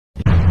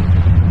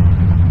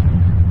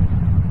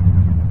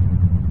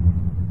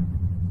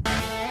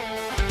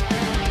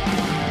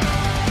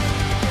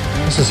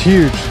This is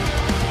huge.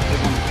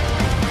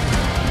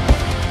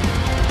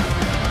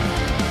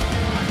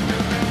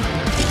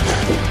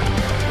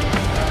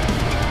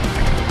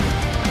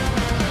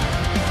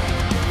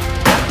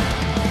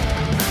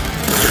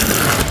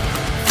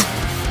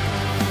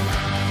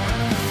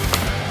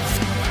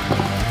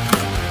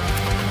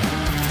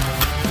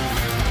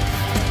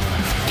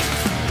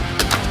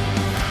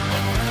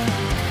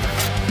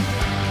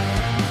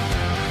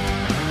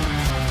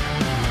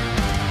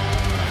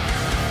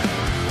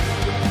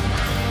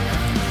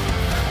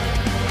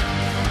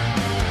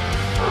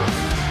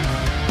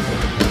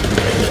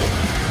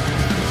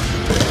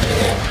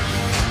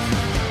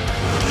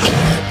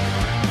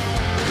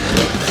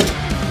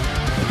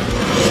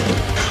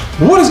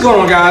 What is going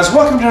on, guys?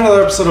 Welcome to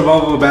another episode of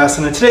Bubbaville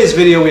Bassin. In today's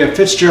video we have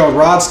Fitzgerald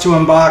rods to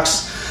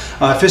unbox.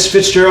 Fished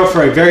Fitzgerald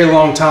for a very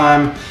long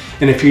time,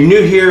 and if you're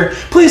new here,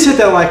 please hit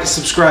that like and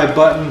subscribe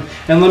button.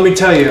 And let me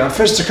tell you, I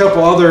fished a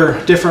couple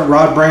other different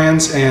rod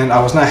brands and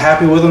I was not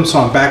happy with them, so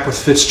I'm back with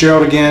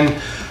Fitzgerald again.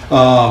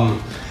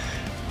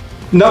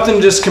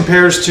 Nothing just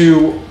compares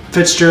to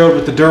Fitzgerald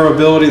with the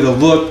durability, the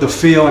look, the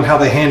feel, and how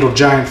they handle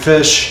giant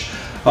fish.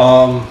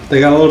 They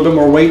got a little bit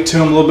more weight to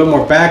them, a little bit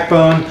more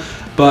backbone.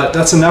 But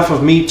that's enough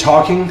of me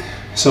talking,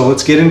 so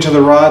let's get into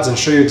the rods and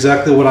show you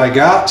exactly what I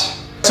got.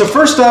 So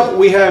first up,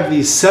 we have the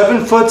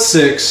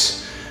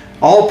 7'6"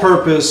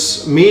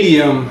 all-purpose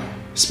medium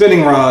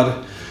spinning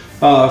rod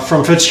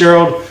from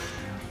Fitzgerald.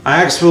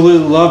 I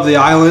absolutely love the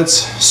eyelets,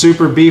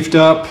 super beefed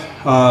up.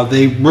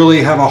 They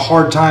really have a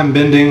hard time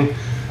bending.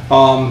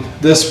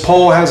 This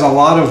pole has a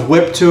lot of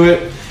whip to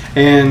it,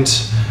 and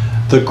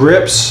the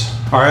grips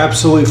are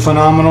absolutely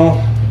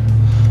phenomenal.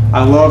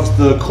 I love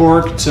the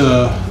cork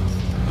to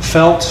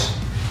felt.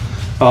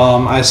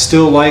 I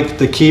still like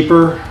the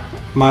keeper.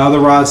 My other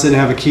rods didn't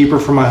have a keeper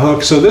for my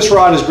hook, so this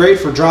rod is great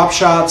for drop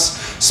shots,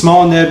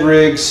 small Ned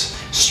rigs,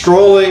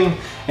 strolling,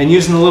 and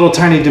using the little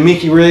tiny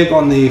Demiki rig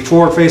on the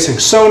forward-facing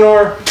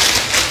sonar.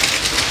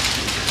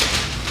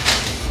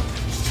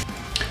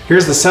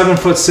 Here's the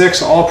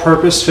 7'6"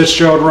 all-purpose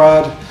Fitzgerald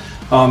rod.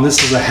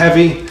 This is a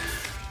heavy.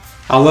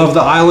 I love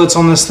the eyelets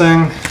on this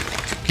thing.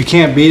 You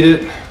can't beat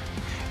it.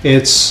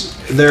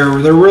 They're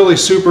really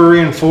super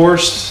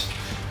reinforced.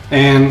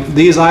 And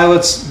these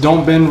eyelets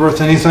don't bend worth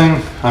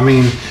anything. I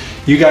mean,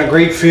 you got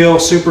great feel,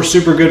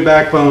 super good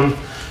backbone.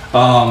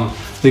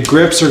 The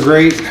grips are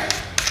great.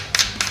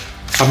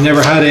 I've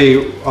never had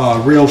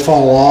a reel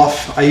fall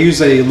off. I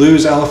use a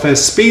lews LFS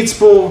speed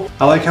spool.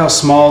 I like how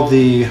small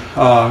the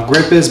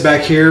grip is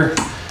back here.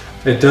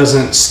 It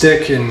doesn't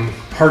stick and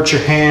hurt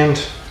your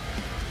hand.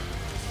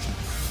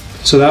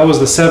 So that was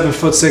the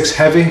 7'6"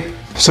 heavy.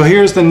 So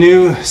here's the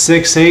new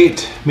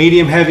 6'8"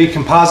 medium heavy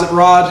composite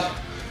rod.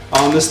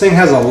 This thing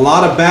has a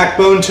lot of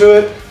backbone to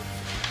it.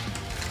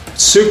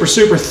 It's super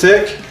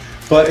thick,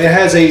 but it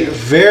has a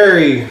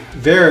very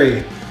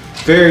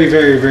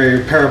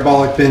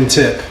parabolic bend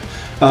tip.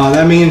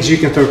 That means you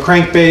can throw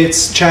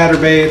crankbaits,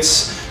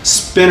 chatterbaits,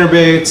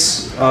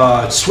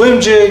 spinnerbaits,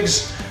 swim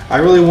jigs. I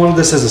really wanted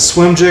this as a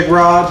swim jig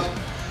rod.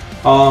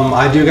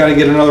 I do got to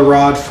get another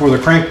rod for the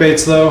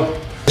crankbaits though.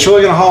 It's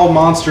really gonna haul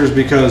monsters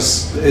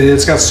because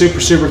it's got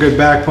super good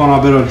backbone.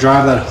 I'll be able to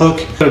drive that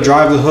hook,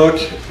 drive the hook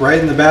right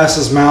in the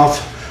bass's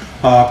mouth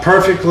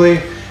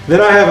perfectly. Then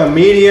I have a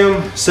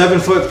medium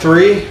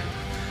 7'3".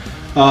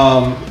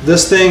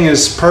 This thing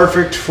is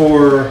perfect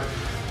for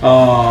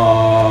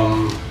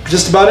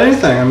just about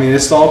anything. I mean,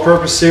 it's the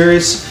all-purpose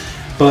series,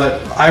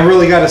 but I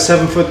really got a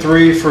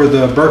 7'3" for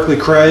the Berkeley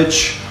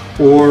Credge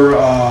or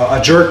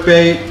a jerk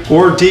bait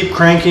or deep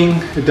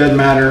cranking. It doesn't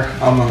matter.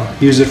 I'm gonna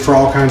use it for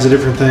all kinds of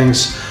different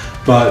things,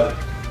 but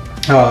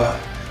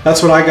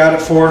that's what I got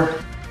it for.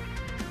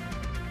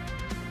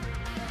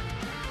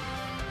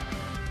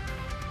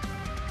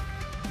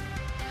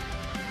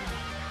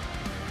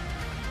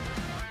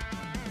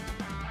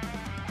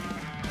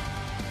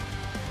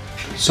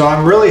 So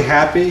I'm really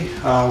happy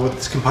with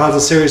this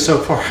composite series so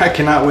far. I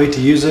cannot wait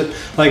to use it.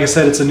 Like I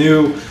said, it's a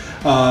new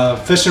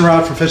fishing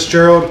rod from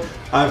Fitzgerald.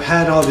 I've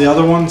had all the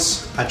other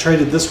ones. I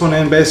traded this one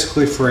in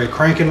basically for a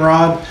cranking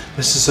rod.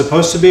 This is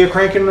supposed to be a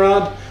cranking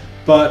rod,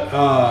 but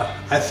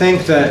I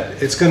think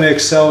that it's going to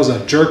excel as a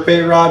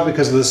jerkbait rod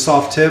because of this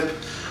soft tip.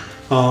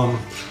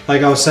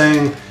 Like I was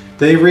saying,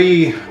 they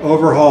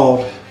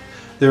overhauled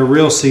their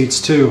reel seats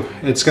too.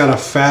 It's got a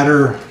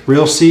fatter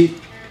reel seat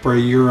where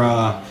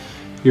your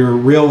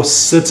reel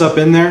sits up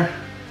in there,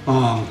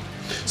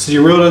 so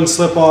your reel doesn't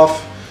slip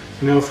off.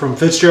 You know, from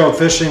Fitzgerald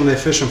Fishing, they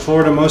fish in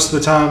Florida most of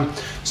the time,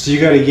 so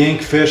you got to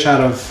yank fish out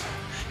of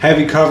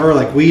heavy cover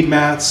like weed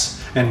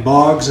mats and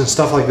bogs and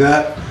stuff like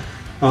that.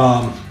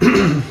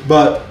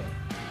 But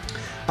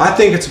I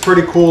think it's a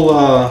pretty cool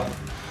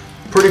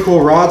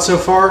rod so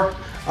far.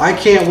 I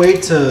can't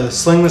wait to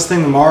sling this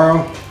thing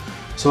tomorrow.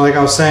 So like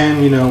I was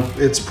saying, you know,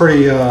 it's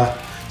pretty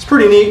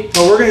neat.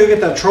 But we're gonna go get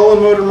that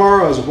trolling motor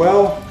tomorrow as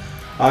well.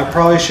 I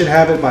probably should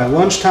have it by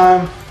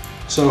lunchtime,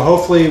 so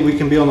hopefully we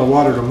can be on the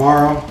water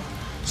tomorrow.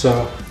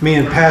 So me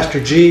and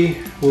Pastor G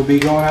will be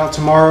going out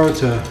tomorrow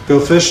to go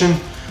fishing.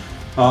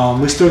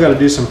 We still got to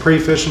do some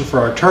pre-fishing for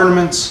our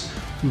tournaments,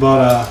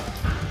 but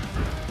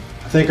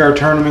think our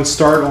tournaments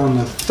start on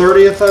the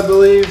 30th, I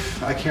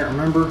believe. I can't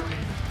remember.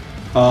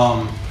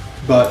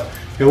 But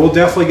yeah, we'll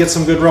definitely get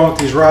some good run with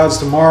these rods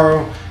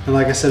tomorrow. And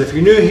like I said, if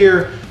you're new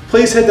here,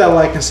 please hit that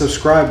like and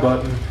subscribe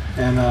button.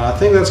 And I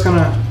think that's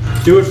gonna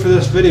do it for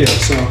this video.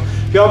 So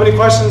if y'all have any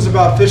questions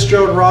about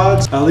Fitzgerald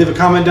rods, leave a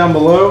comment down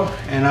below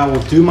and I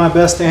will do my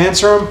best to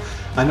answer them.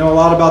 I know a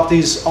lot about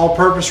these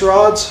all-purpose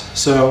rods.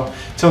 So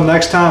until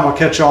next time, I'll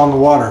catch y'all in the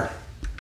water.